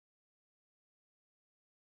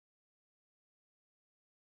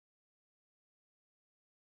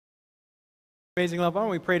Amazing love. Why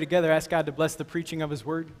don't we pray together, ask God to bless the preaching of His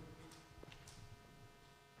Word.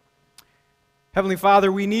 Heavenly Father,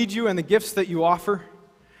 we need You and the gifts that You offer.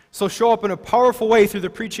 So show up in a powerful way through the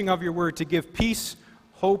preaching of Your Word to give peace,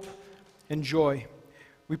 hope, and joy.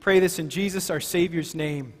 We pray this in Jesus, our Savior's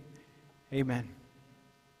name. Amen.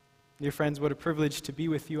 Dear friends, what a privilege to be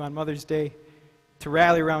with you on Mother's Day, to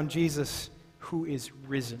rally around Jesus who is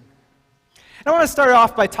risen. And I want to start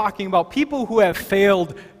off by talking about people who have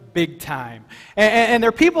failed big time. And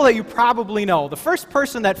they're people that you probably know. The first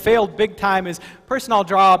person that failed big time is a person I'll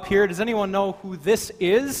draw up here. Does anyone know who this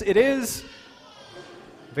is? It is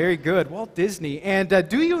very good, Walt Disney. And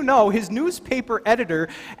do you know his newspaper editor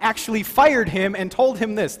actually fired him and told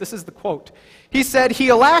him this? This is the quote. He said,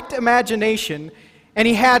 "He lacked imagination and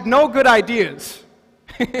he had no good ideas."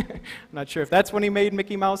 I'm not sure if that's when he made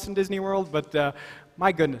Mickey Mouse in Disney World, but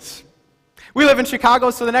my goodness. We live in Chicago,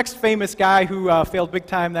 so the next famous guy who failed big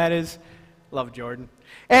time, that is, love Jordan.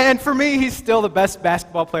 And for me, he's still the best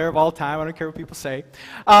basketball player of all time. I don't care what people say.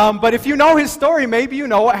 But if you know his story, maybe you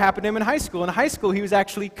know what happened to him in high school. In high school, he was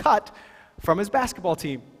actually cut from his basketball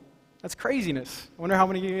team. That's craziness. I wonder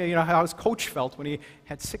how his coach felt when he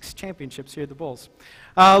had 6 championships here at the Bulls.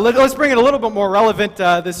 Let's bring it a little bit more relevant.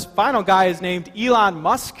 This final guy is named Elon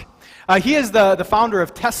Musk. He is the founder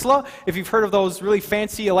of Tesla. If you've heard of those really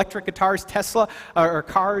fancy electric guitars, Tesla, or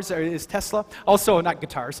cars, is Tesla. Also, not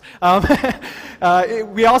guitars.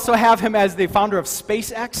 We also have him as the founder of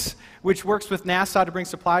SpaceX, which works with NASA to bring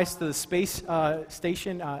supplies to the space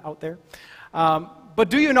station out there. But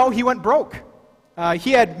do you know he went broke?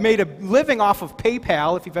 He had made a living off of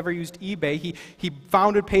PayPal. If you've ever used eBay, he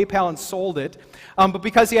founded PayPal and sold it. But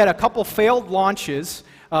because he had a couple failed launches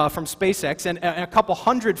from SpaceX and a couple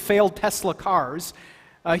hundred failed Tesla cars,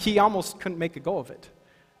 he almost couldn't make a go of it.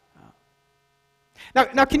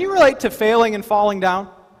 Now, can you relate to failing and falling down?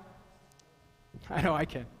 I know I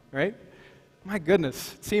can, right? My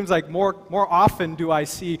goodness, it seems like more often do I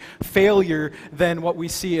see failure than what we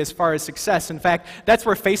see as far as success. In fact, that's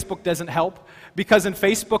where Facebook doesn't help, because in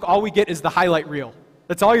Facebook, all we get is the highlight reel.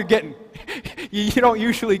 That's all you're getting. You don't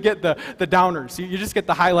usually get the downers. You just get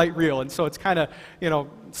the highlight reel, and so it's kind of,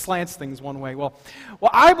 slants things one way. Well,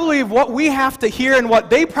 I believe what we have to hear and what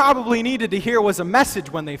they probably needed to hear was a message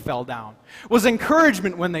when they fell down, was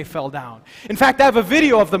encouragement when they fell down. In fact, I have a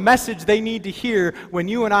video of the message they need to hear when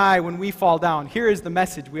we fall down. Here is the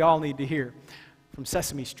message we all need to hear from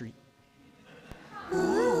Sesame Street.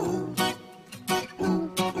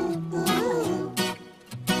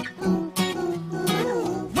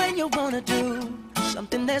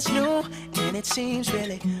 Something that's new, and it seems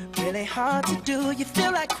really, really hard to do. You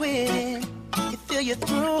feel like quitting, you feel you're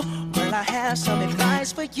through. Well, I have some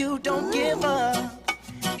advice for you. Don't give up,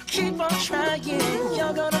 keep on trying.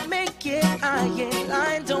 You're gonna make it, I ain't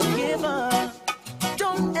lying. Don't give up,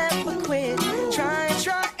 don't ever quit. Try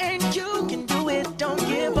and you can do it. Don't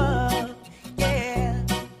give up, yeah.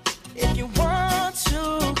 If you want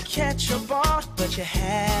to catch a ball, but you're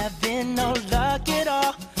having no luck at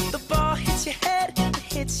all, the ball hits your head, it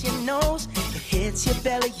hits your nose, it hits your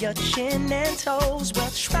belly, your chin and toes.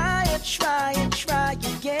 Well, try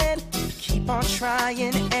again. Keep on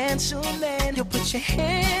trying, and soon then you'll put your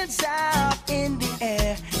hands out in the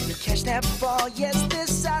air. You'll catch that ball, yes,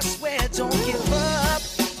 this I swear. Don't give up,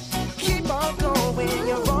 keep on going.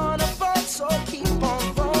 You're on a boat, so keep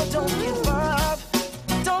on rolling. Don't give up,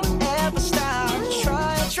 don't ever stop.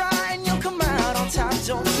 Try, and you'll come out on top.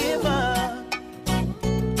 Don't give up.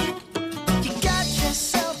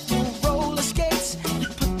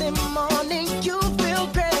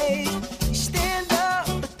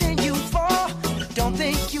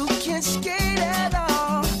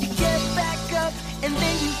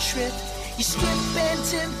 You skip and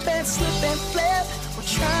tip and slip and flip. Well,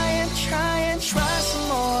 try some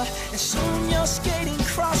more, and soon you're skating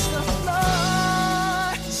across the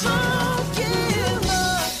floor. So give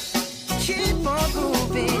up, keep on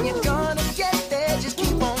moving. You're gonna get there, just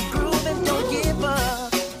keep on grooving. Don't give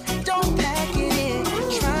up, don't pack it in.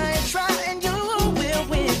 Try, and you will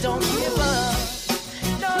win. Don't give up,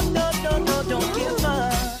 no, don't give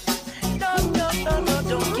up. No,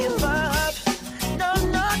 don't give up.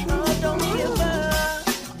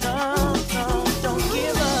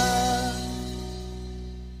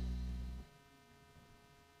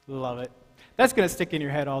 Love it. That's going to stick in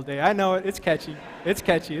your head all day. I know it. It's catchy. It's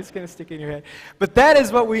catchy. It's going to stick in your head. But that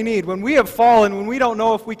is what we need. When we have fallen, when we don't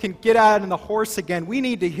know if we can get out on the horse again, we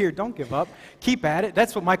need to hear, don't give up. Keep at it.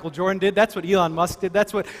 That's what Michael Jordan did. That's what Elon Musk did.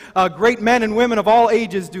 That's what great men and women of all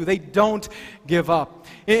ages do. They don't give up.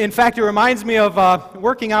 In fact, it reminds me of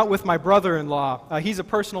working out with my brother-in-law. He's a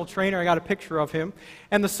personal trainer. I got a picture of him.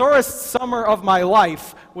 And the sorest summer of my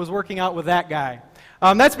life was working out with that guy.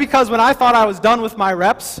 That's because when I thought I was done with my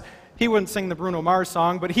reps, he wouldn't sing the Bruno Mars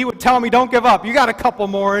song, but he would tell me, don't give up. You got a couple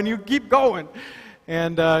more, and you keep going.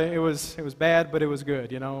 And it was bad, but it was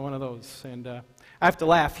good, one of those. And I have to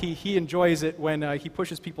laugh. He enjoys it when he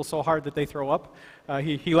pushes people so hard that they throw up.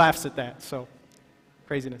 He laughs at that, so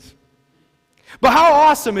craziness. But how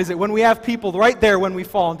awesome is it when we have people right there when we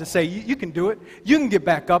fall and to say, you can do it. You can get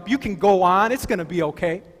back up. You can go on. It's going to be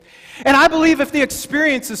okay. And I believe if the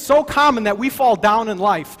experience is so common that we fall down in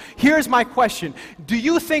life, here's my question. Do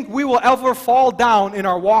you think we will ever fall down in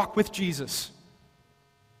our walk with Jesus?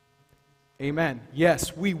 Amen.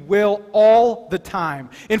 Yes, we will all the time.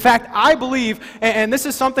 In fact, I believe, and this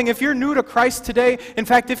is something, if you're new to Christ today, in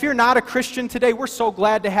fact, if you're not a Christian today, we're so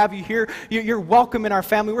glad to have you here. You're welcome in our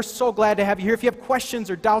family. We're so glad to have you here. If you have questions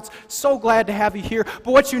or doubts, so glad to have you here.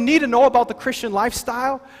 But what you need to know about the Christian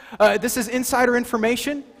lifestyle, this is insider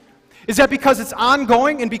information, is that because it's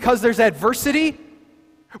ongoing and because there's adversity,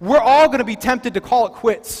 we're all going to be tempted to call it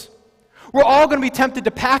quits. We're all going to be tempted to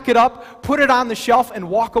pack it up, put it on the shelf, and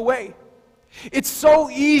walk away. It's so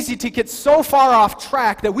easy to get so far off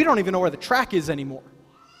track that we don't even know where the track is anymore.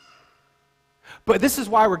 But this is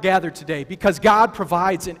why we're gathered today, because God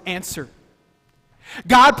provides an answer.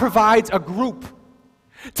 God provides a group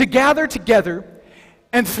to gather together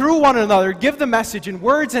and through one another give the message in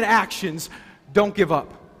words and actions, don't give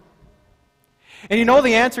up. And you know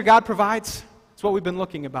the answer God provides? It's what we've been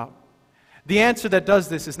looking about. The answer that does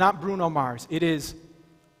this is not Bruno Mars. It is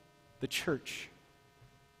the church.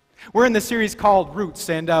 We're in the series called Roots,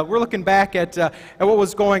 and we're looking back at what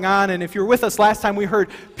was going on. And if you were with us last time, we heard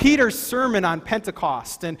Peter's sermon on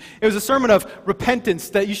Pentecost. And it was a sermon of repentance,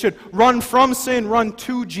 that you should run from sin, run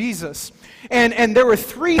to Jesus. And there were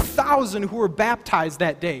 3,000 who were baptized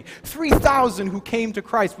that day. 3,000 who came to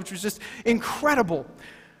Christ, which was just incredible.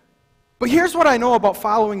 But here's what I know about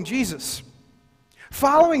following Jesus.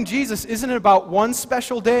 Following Jesus isn't about one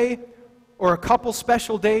special day or a couple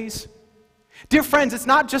special days. Dear friends, it's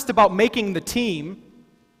not just about making the team.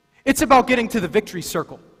 It's about getting to the victory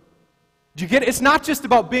circle. Do you get it? It's not just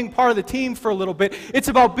about being part of the team for a little bit. It's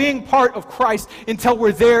about being part of Christ until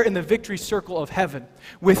we're there in the victory circle of heaven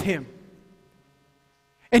with Him.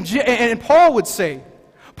 And Paul would say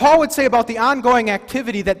about the ongoing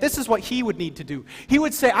activity that this is what he would need to do. He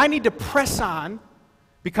would say, I need to press on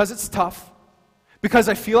because it's tough, because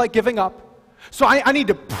I feel like giving up. So I need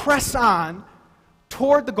to press on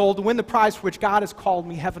toward the goal to win the prize for which God has called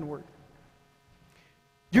me heavenward.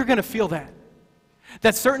 You're going to feel that.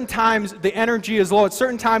 That certain times the energy is low, at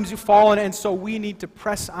certain times you've fallen, and so we need to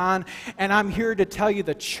press on. And I'm here to tell you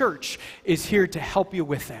the church is here to help you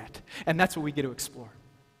with that. And that's what we get to explore.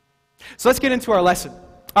 So let's get into our lesson.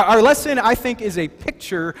 Our lesson, I think, is a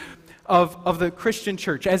picture of the Christian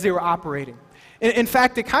church as they were operating. In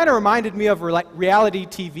fact, it kind of reminded me of reality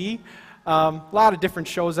TV. A lot of different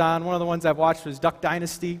shows on. One of the ones I've watched was Duck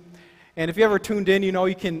Dynasty. And if you ever tuned in, you know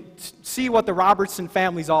you can see what the Robertson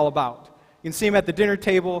family's all about. You can see them at the dinner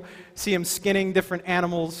table, see them skinning different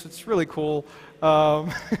animals. It's really cool.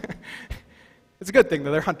 It's a good thing,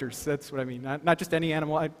 though. They're hunters. That's what I mean. Not just any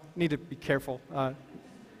animal. I need to be careful.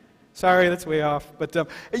 Sorry, that's way off. But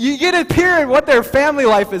you get a peer in what their family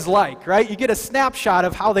life is like, right? You get a snapshot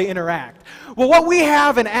of how they interact. Well, what we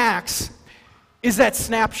have in Acts is that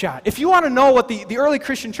snapshot. If you want to know what the early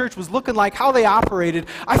Christian church was looking like, how they operated,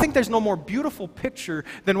 I think there's no more beautiful picture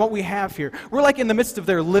than what we have here. We're like in the midst of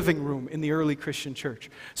their living room in the early Christian church.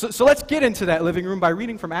 So let's get into that living room by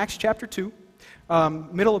reading from Acts chapter 2,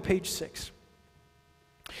 middle of page 6.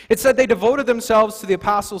 It said, they devoted themselves to the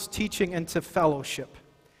apostles' teaching and to fellowship,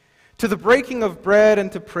 to the breaking of bread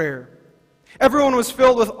and to prayer. Everyone was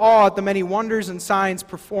filled with awe at the many wonders and signs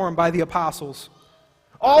performed by the apostles.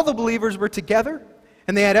 All the believers were together,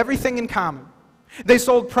 and they had everything in common. They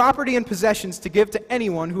sold property and possessions to give to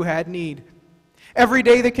anyone who had need. Every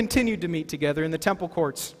day they continued to meet together in the temple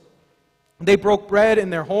courts. They broke bread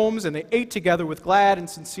in their homes, and they ate together with glad and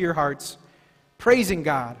sincere hearts, praising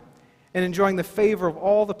God and enjoying the favor of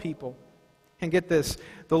all the people. And get this,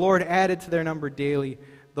 the Lord added to their number daily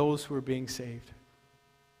those who were being saved.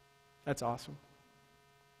 That's awesome.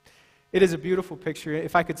 It is a beautiful picture.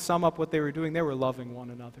 If I could sum up what they were doing, they were loving one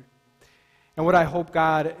another. And what I hope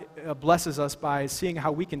God blesses us by is seeing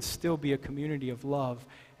how we can still be a community of love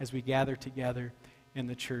as we gather together in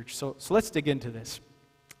the church. So let's dig into this.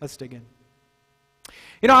 Let's dig in.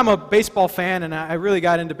 You know, I'm a baseball fan, and I really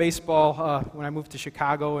got into baseball when I moved to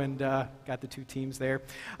Chicago and got the two teams there.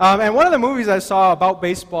 And one of the movies I saw about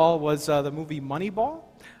baseball was the movie Moneyball.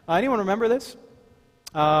 Anyone remember this?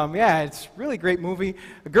 Yeah, it's a really great movie.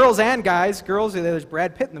 Girls and guys. Girls, there's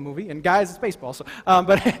Brad Pitt in the movie, and guys, it's baseball. So,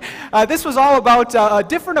 but this was all about a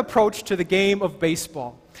different approach to the game of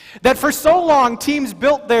baseball. That for so long, teams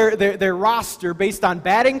built their roster based on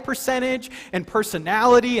batting percentage and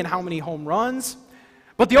personality and how many home runs.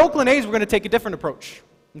 But the Oakland A's were going to take a different approach.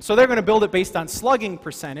 And so they're going to build it based on slugging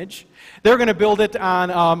percentage. They're going to build it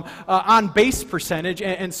on base percentage,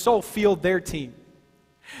 and so field their team.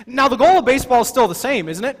 Now, the goal of baseball is still the same,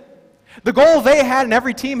 isn't it? The goal they had and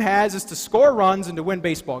every team has is to score runs and to win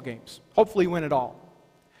baseball games. Hopefully win it all.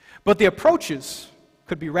 But the approaches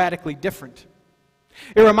could be radically different.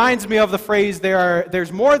 It reminds me of the phrase,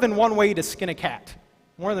 there's more than one way to skin a cat.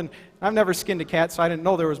 I've never skinned a cat, so I didn't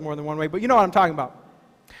know there was more than one way, but you know what I'm talking about.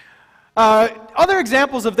 Other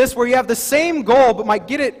examples of this where you have the same goal but might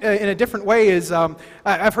get it in a different way is,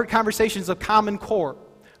 I've heard conversations of Common Core.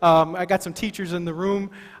 I got some teachers in the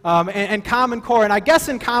room, and Common Core, and I guess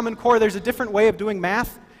in Common Core there's a different way of doing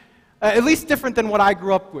math, at least different than what I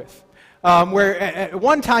grew up with, where at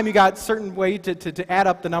one time you got a certain way to add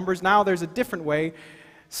up the numbers. Now there's a different way,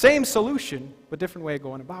 same solution, but different way of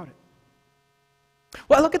going about it.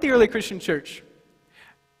 Well, look at the early Christian church,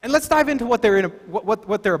 and let's dive into what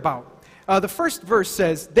they're about. The first verse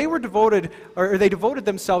says, they devoted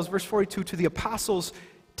themselves, verse 42, to the apostles'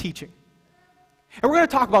 teaching. And we're going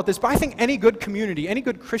to talk about this, but I think any good community, any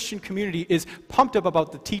good Christian community is pumped up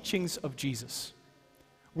about the teachings of Jesus.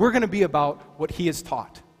 We're going to be about what he has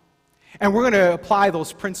taught. And we're going to apply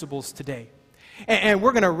those principles today. And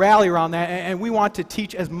we're going to rally around that, and we want to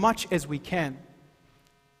teach as much as we can.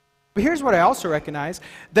 But here's what I also recognize,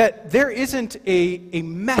 that there isn't a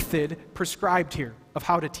method prescribed here of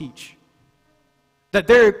how to teach. That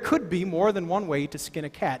there could be more than one way to skin a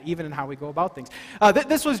cat, even in how we go about things.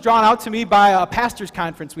 This was drawn out to me by a pastor's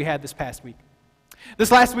conference we had this past week. This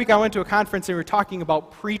last week I went to a conference and we were talking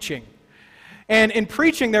about preaching. And in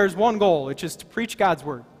preaching there's one goal, which is to preach God's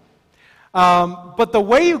word. But the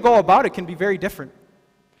way you go about it can be very different.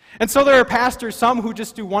 And so there are pastors, some who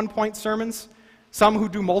just do one-point sermons, some who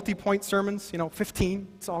do multi-point sermons, 15,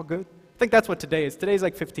 it's all good. I think that's what today is. Today's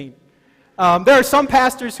like 15. There are some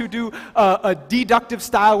pastors who do a deductive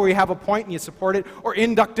style where you have a point and you support it, or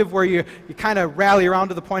inductive where you kind of rally around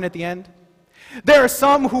to the point at the end. There are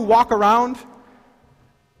some who walk around, and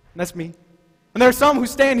that's me. And there are some who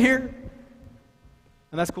stand here,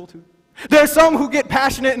 and that's cool too. There are some who get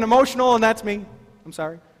passionate and emotional, and that's me. I'm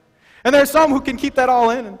sorry. And there are some who can keep that all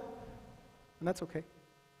in, and that's okay.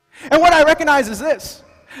 And what I recognize is this,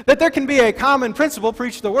 that there can be a common principle,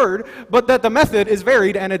 preach the word, but that the method is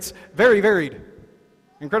varied, and it's very varied,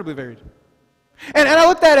 incredibly varied. And I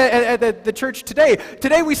looked at the church today.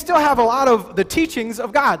 Today we still have a lot of the teachings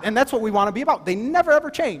of God, and that's what we want to be about. They never ever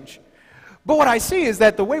change. But what I see is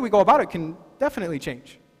that the way we go about it can definitely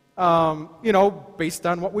change. Based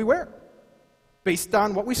on what we wear, based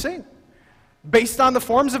on what we sing, based on the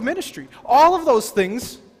forms of ministry. All of those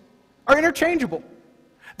things are interchangeable.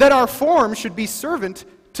 That our form should be servant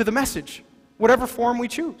to the message, whatever form we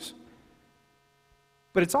choose.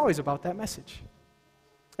 But it's always about that message.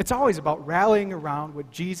 It's always about rallying around what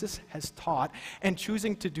Jesus has taught and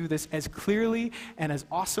choosing to do this as clearly and as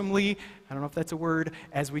awesomely, I don't know if that's a word,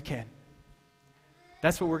 as we can.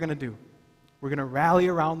 That's what we're going to do. We're going to rally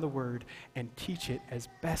around the word and teach it as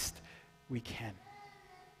best we can.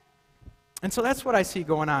 And so that's what I see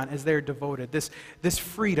going on as they're devoted, this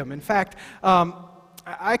freedom. In fact,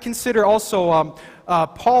 I consider also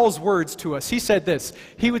Paul's words to us. He said this.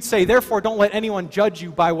 He would say, therefore, don't let anyone judge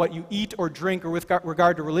you by what you eat or drink or with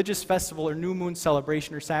regard to religious festival or new moon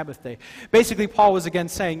celebration or Sabbath day. Basically, Paul was again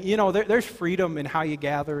saying, there's freedom in how you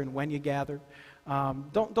gather and when you gather.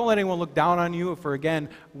 Don't let anyone look down on you for, again,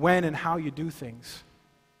 when and how you do things.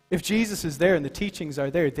 If Jesus is there and the teachings are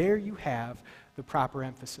there you have the proper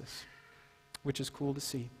emphasis, which is cool to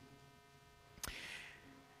see.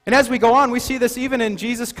 And as we go on, we see this even in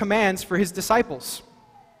Jesus' commands for his disciples.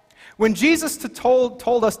 When Jesus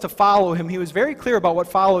told us to follow him, he was very clear about what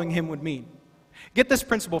following him would mean. Get this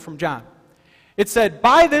principle from John. It said,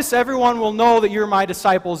 by this everyone will know that you're my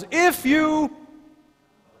disciples if you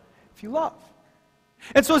love.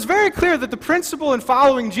 And so it's very clear that the principle in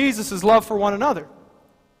following Jesus is love for one another.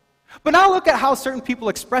 But now look at how certain people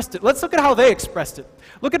expressed it. Let's look at how they expressed it.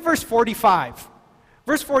 Look at verse 45.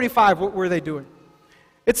 Verse 45, what were they doing?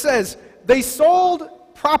 It says, they sold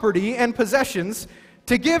property and possessions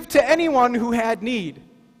to give to anyone who had need.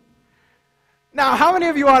 Now, how many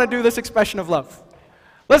of you want to do this expression of love?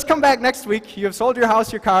 Let's come back next week. You have sold your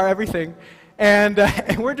house, your car, everything, and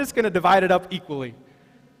we're just going to divide it up equally.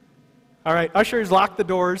 All right, ushers, lock the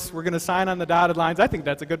doors. We're going to sign on the dotted lines. I think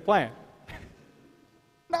that's a good plan.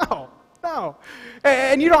 No.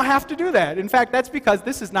 And you don't have to do that. In fact, that's because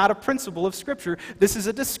this is not a principle of Scripture. This is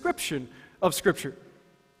a description of Scripture.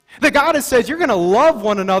 That God has said you're going to love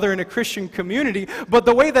one another in a Christian community, but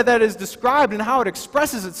the way that that is described and how it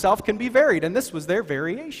expresses itself can be varied, and this was their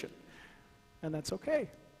variation. And that's okay.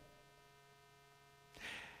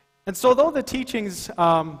 And so though the teachings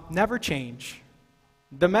never change,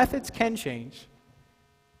 the methods can change,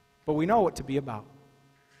 but we know what to be about,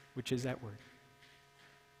 which is that word.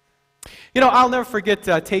 You know, I'll never forget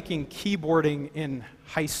taking keyboarding in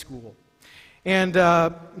high school. And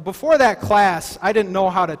before that class, I didn't know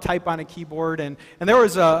how to type on a keyboard, and there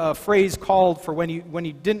was a phrase called for when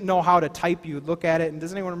you didn't know how to type, you would look at it, and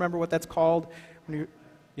does anyone remember what that's called? When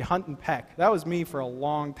you hunt and peck. That was me for a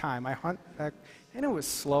long time. I hunt and peck, and it was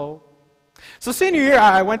slow. So senior year,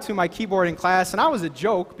 I went to my keyboarding class, and I was a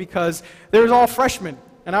joke because there was all freshmen,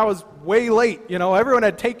 and I was way late. You know, everyone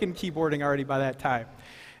had taken keyboarding already by that time.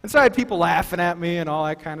 And so I had people laughing at me and all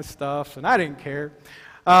that kind of stuff, and I didn't care.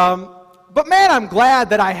 But man, I'm glad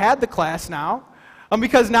that I had the class now,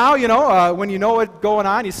 because now, you know, when you know what's going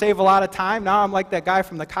on, you save a lot of time. Now I'm like that guy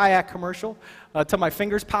from the kayak commercial, till my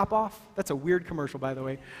fingers pop off. That's a weird commercial, by the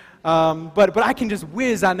way. But I can just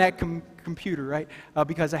whiz on that computer, right,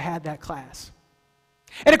 because I had that class.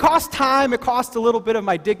 And it cost time, it cost a little bit of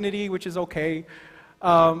my dignity, which is okay.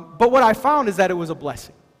 But what I found is that it was a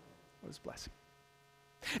blessing. It was a blessing.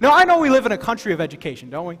 Now, I know we live in a country of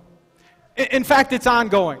education, don't we? In fact, it's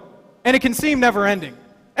ongoing. And it can seem never-ending.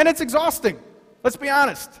 And it's exhausting. Let's be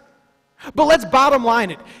honest. But let's bottom line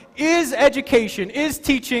it. Is education, is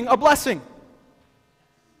teaching a blessing?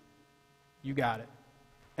 You got it.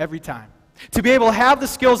 Every time. To be able to have the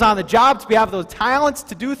skills on the job, to be able to have those talents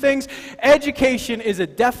to do things, education is a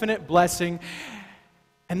definite blessing.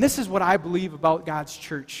 And this is what I believe about God's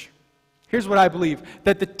church. Here's what I believe.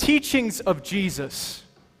 That the teachings of Jesus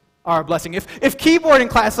are a blessing. If keyboarding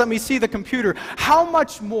class let me see the computer, how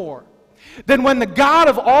much more than when the God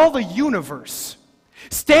of all the universe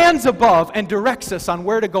stands above and directs us on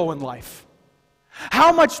where to go in life?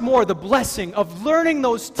 How much more the blessing of learning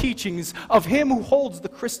those teachings of Him who holds the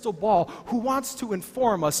crystal ball, who wants to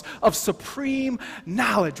inform us of supreme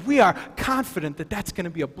knowledge. We are confident that that's going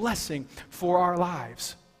to be a blessing for our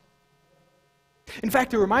lives. In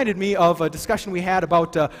fact, it reminded me of a discussion we had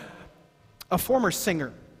about a former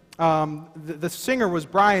singer. The singer was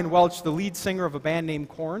Brian Welch, the lead singer of a band named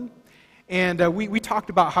Korn. And we talked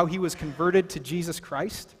about how he was converted to Jesus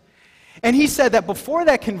Christ. And he said that before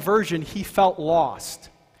that conversion, he felt lost.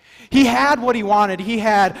 He had what he wanted. He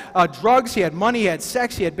had drugs, he had money, he had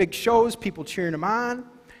sex, he had big shows, people cheering him on.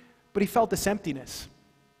 But he felt this emptiness.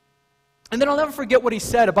 And then I'll never forget what he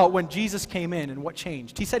said about when Jesus came in and what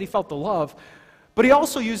changed. He said he felt the love, but he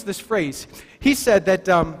also used this phrase. He said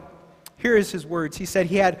that, here is his words. He said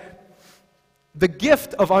he had the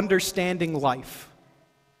gift of understanding life.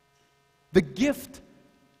 The gift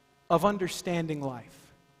of understanding life.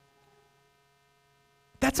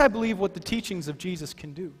 That's, I believe, what the teachings of Jesus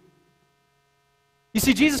can do. You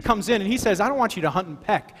see, Jesus comes in and He says, I don't want you to hunt and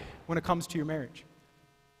peck when it comes to your marriage.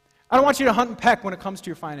 I don't want you to hunt and peck when it comes to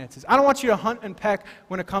your finances. I don't want you to hunt and peck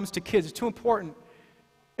when it comes to kids. It's too important.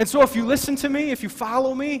 And so if you listen to me, if you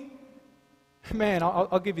follow me, man,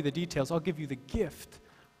 I'll give you the details. I'll give you the gift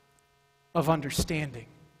of understanding.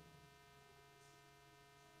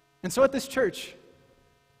 And so at this church,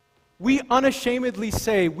 we unashamedly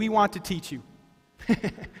say we want to teach you.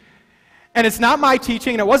 And it's not my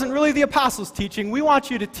teaching, and it wasn't really the apostles' teaching. We want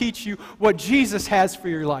you to teach you what Jesus has for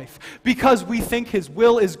your life, because we think His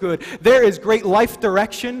will is good. There is great life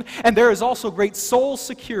direction, and there is also great soul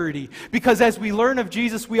security, because as we learn of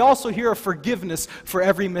Jesus, we also hear of forgiveness for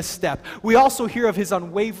every misstep. We also hear of His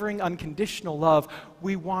unwavering, unconditional love.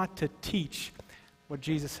 We want to teach what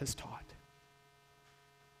Jesus has taught.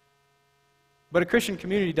 But a Christian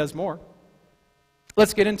community does more.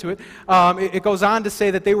 Let's get into it. It goes on to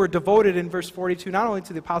say that they were devoted in verse 42, not only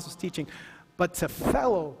to the apostles' teaching, but to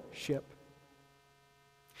fellowship.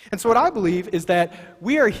 And so what I believe is that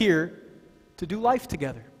we are here to do life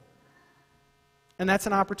together. And that's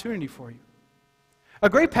an opportunity for you. A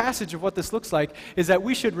great passage of what this looks like is that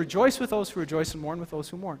we should rejoice with those who rejoice and mourn with those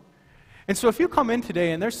who mourn. And so if you come in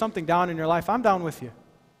today and there's something down in your life, I'm down with you.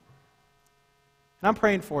 And I'm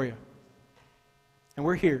praying for you. And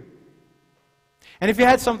we're here. And if you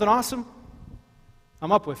had something awesome,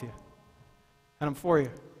 I'm up with you. And I'm for you.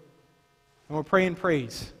 And we're praying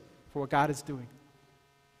praise for what God is doing.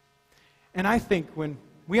 And I think when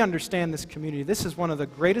we understand this community, this is one of the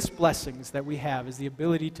greatest blessings that we have, is the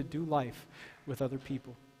ability to do life with other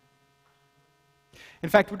people. In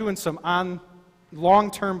fact, we're doing some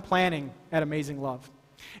long-term planning at Amazing Love.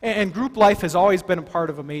 And group life has always been a part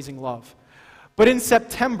of Amazing Love. But in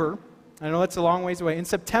September, I know that's a long ways away, in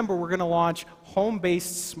September we're going to launch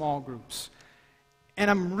home-based small groups. And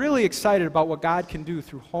I'm really excited about what God can do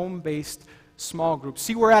through home-based small groups.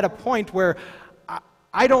 See, we're at a point where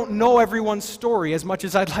I don't know everyone's story as much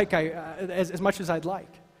as I'd like.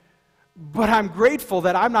 But I'm grateful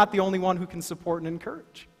that I'm not the only one who can support and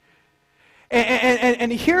encourage.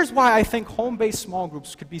 And here's why I think home-based small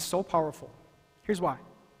groups could be so powerful. Here's why.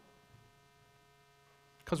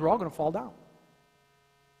 Because we're all going to fall down.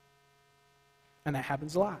 And that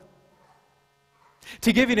happens a lot.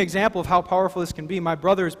 To give you an example of how powerful this can be, my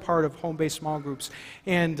brother is part of home-based small groups.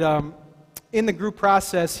 And in the group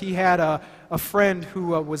process, he had a friend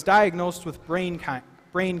who was diagnosed with brain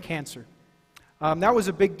cancer. That was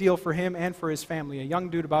a big deal for him and for his family. A young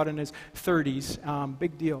dude about in his 30s,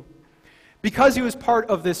 big deal. Because he was part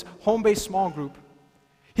of this home-based small group,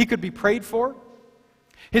 he could be prayed for.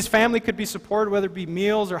 His family could be supported, whether it be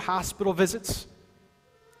meals or hospital visits.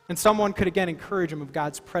 And someone could, again, encourage him of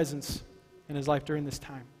God's presence in his life during this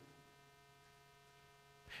time.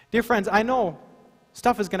 Dear friends, I know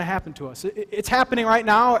stuff is going to happen to us. It's happening right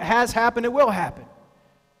now. It has happened. It will happen.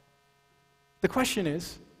 The question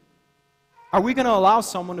is, are we going to allow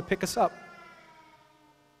someone to pick us up?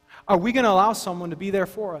 Are we going to allow someone to be there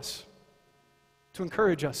for us, to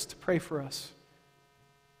encourage us, to pray for us?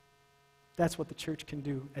 That's what the church can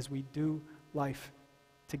do as we do life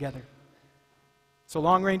together. So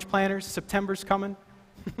long-range planners, September's coming.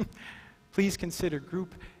 Please consider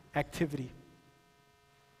group activity.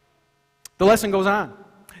 The lesson goes on.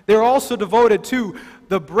 They're also devoted to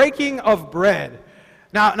the breaking of bread.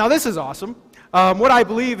 Now this is awesome. What I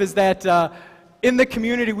believe is that in the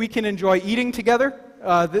community we can enjoy eating together.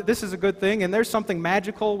 This is a good thing, and there's something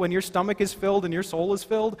magical when your stomach is filled and your soul is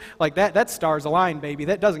filled. Like that stars align, baby.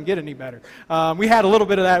 That doesn't get any better. We had a little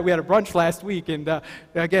bit of that. We had a brunch last week, and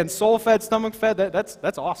again, soul-fed, stomach-fed,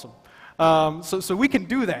 that's awesome. So we can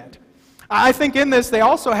do that. I think in this, they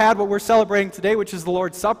also had what we're celebrating today, which is the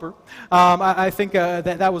Lord's Supper. I think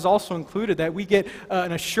that was also included, that we get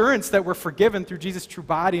an assurance that we're forgiven through Jesus' true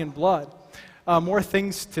body and blood. More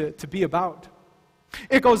things to be about.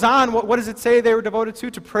 It goes on. What does it say they were devoted to?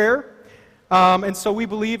 To prayer. And so we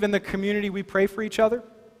believe in the community, we pray for each other.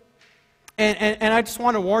 And I just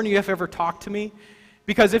want to warn you, if you ever talk to me,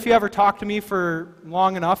 because if you ever talk to me for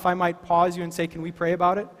long enough, I might pause you and say, can we pray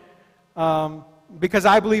about it? Because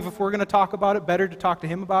I believe if we're going to talk about it, better to talk to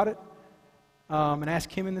him about it and ask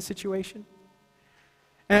him in the situation.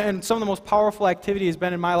 And some of the most powerful activity has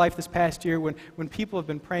been in my life this past year when people have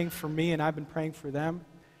been praying for me and I've been praying for them.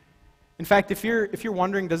 In fact, if you're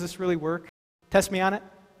wondering, does this really work? Test me on it.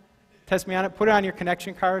 Test me on it. Put it on your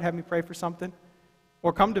connection card. Have me pray for something.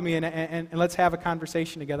 Or come to me and let's have a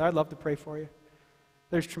conversation together. I'd love to pray for you.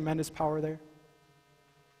 There's tremendous power there.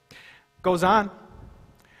 Goes on.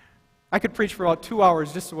 I could preach for about 2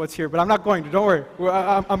 hours just to what's here, but I'm not going to. Don't worry.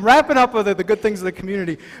 I'm wrapping up with the good things of the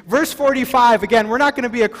community. Verse 45, again, we're not going to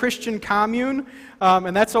be a Christian commune,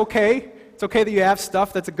 and that's okay. It's okay that you have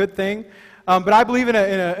stuff. That's a good thing. But I believe in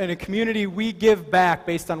a community we give back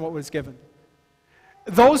based on what was given.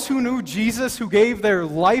 Those who knew Jesus, who gave their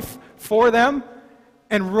life for them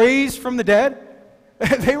and raised from the dead,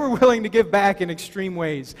 they were willing to give back in extreme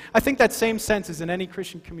ways. I think that same sense is in any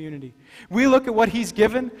Christian community. We look at what he's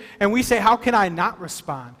given, and we say, how can I not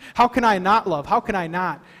respond? How can I not love? How can I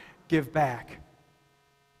not give back?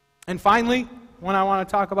 And finally, one I want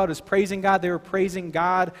to talk about is praising God. They were praising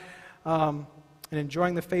God and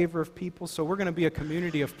enjoying the favor of people. So we're going to be a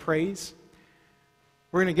community of praise.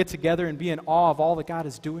 We're going to get together and be in awe of all that God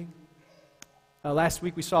is doing. Last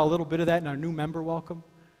week we saw a little bit of that in our new member welcome.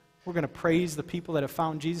 We're going to praise the people that have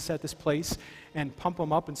found Jesus at this place and pump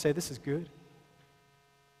them up and say, this is good.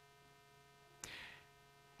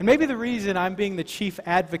 And maybe the reason I'm being the chief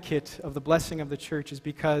advocate of the blessing of the church is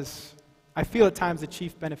because I feel at times the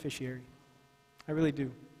chief beneficiary. I really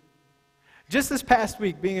do. Just this past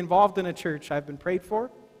week, being involved in a church, I've been prayed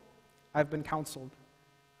for, I've been counseled,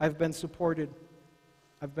 I've been supported,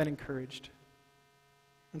 I've been encouraged.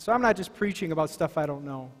 And so I'm not just preaching about stuff I don't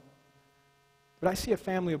know. But I see a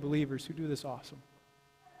family of believers who do this awesome,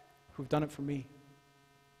 who've done it for me.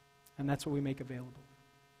 And that's what we make available.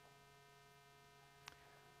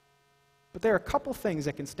 But there are a couple things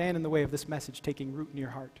that can stand in the way of this message taking root in your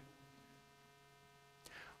heart.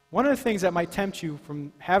 One of the things that might tempt you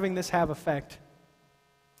from having this have effect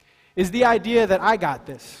is the idea that I got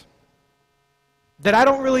this, that I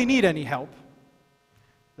don't really need any help,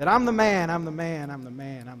 that I'm the man, I'm the man, I'm the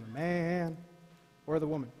man, I'm the man, or the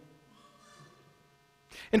woman.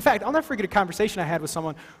 In fact, I'll never forget a conversation I had with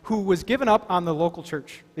someone who was giving up on the local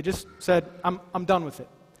church. They just said, I'm done with it.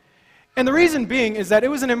 And the reason being is that it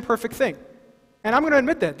was an imperfect thing. And I'm going to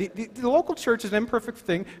admit that. The local church is an imperfect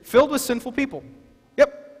thing filled with sinful people.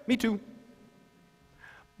 Yep, me too.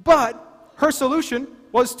 But her solution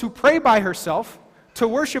was to pray by herself, to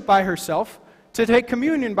worship by herself, to take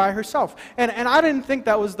communion by herself. And I didn't think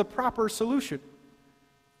that was the proper solution.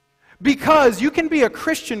 Because you can be a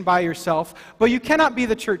Christian by yourself, but you cannot be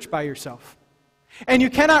the church by yourself. And you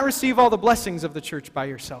cannot receive all the blessings of the church by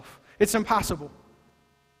yourself. It's impossible.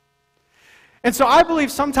 And so I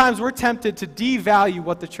believe sometimes we're tempted to devalue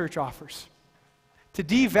what the church offers, to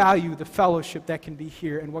devalue the fellowship that can be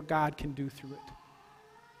here and what God can do through it.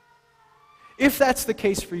 If that's the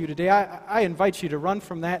case for you today, I invite you to run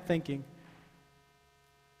from that thinking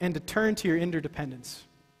and to turn to your interdependence.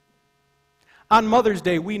 On Mother's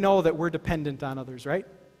Day, we know that we're dependent on others, right?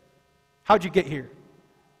 How'd you get here?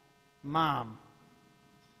 Mom.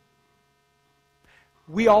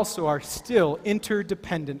 We also are still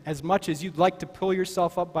interdependent as much as you'd like to pull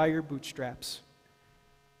yourself up by your bootstraps.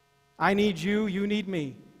 I need you, you need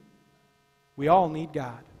me. We all need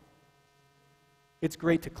God. It's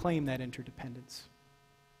great to claim that interdependence.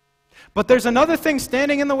 But there's another thing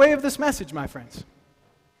standing in the way of this message, my friends.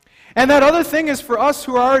 And that other thing is for us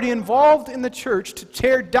who are already involved in the church to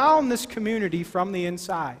tear down this community from the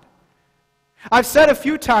inside. I've said a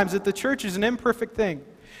few times that the church is an imperfect thing,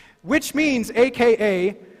 which means,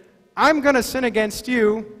 AKA, I'm going to sin against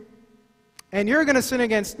you, and you're going to sin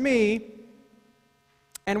against me,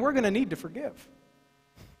 and we're going to need to forgive.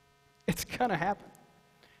 It's going to happen.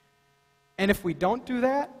 And if we don't do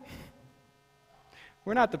that,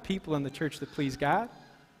 we're not the people in the church that please God.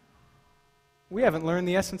 We haven't learned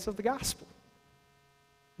the essence of the gospel.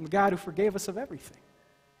 The God who forgave us of everything.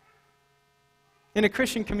 In a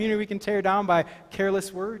Christian community, we can tear down by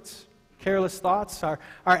careless words, careless thoughts. Our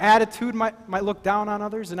attitude might look down on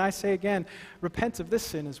others. And I say again, repent of this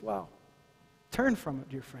sin as well. Turn from it,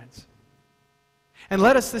 dear friends. And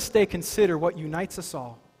let us this day consider what unites us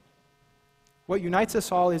all. What unites us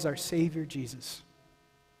all is our Savior, Jesus.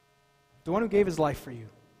 The one who gave his life for you.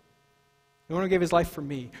 The one who gave his life for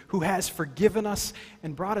me. Who has forgiven us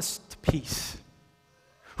and brought us to peace.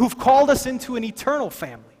 Who've called us into an eternal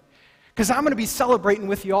family. Because I'm going to be celebrating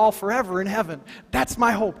with you all forever in heaven. That's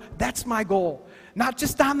my hope. That's my goal. Not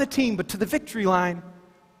just on the team, but to the victory line.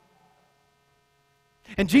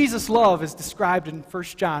 And Jesus' love is described in 1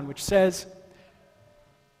 John, which says,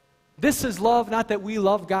 this is love, not that we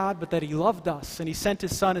love God, but that he loved us, and he sent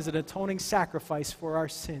his Son as an atoning sacrifice for our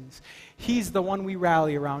sins. He's the one we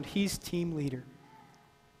rally around. He's team leader.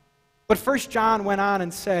 But 1 John went on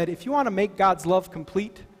and said, if you want to make God's love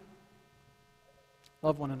complete,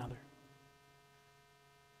 love one another.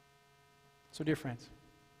 So, dear friends,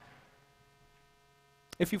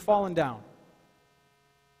 if you've fallen down,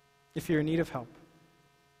 if you're in need of help,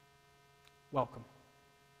 welcome.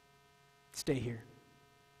 Stay here.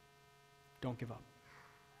 Don't give up.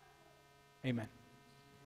 Amen.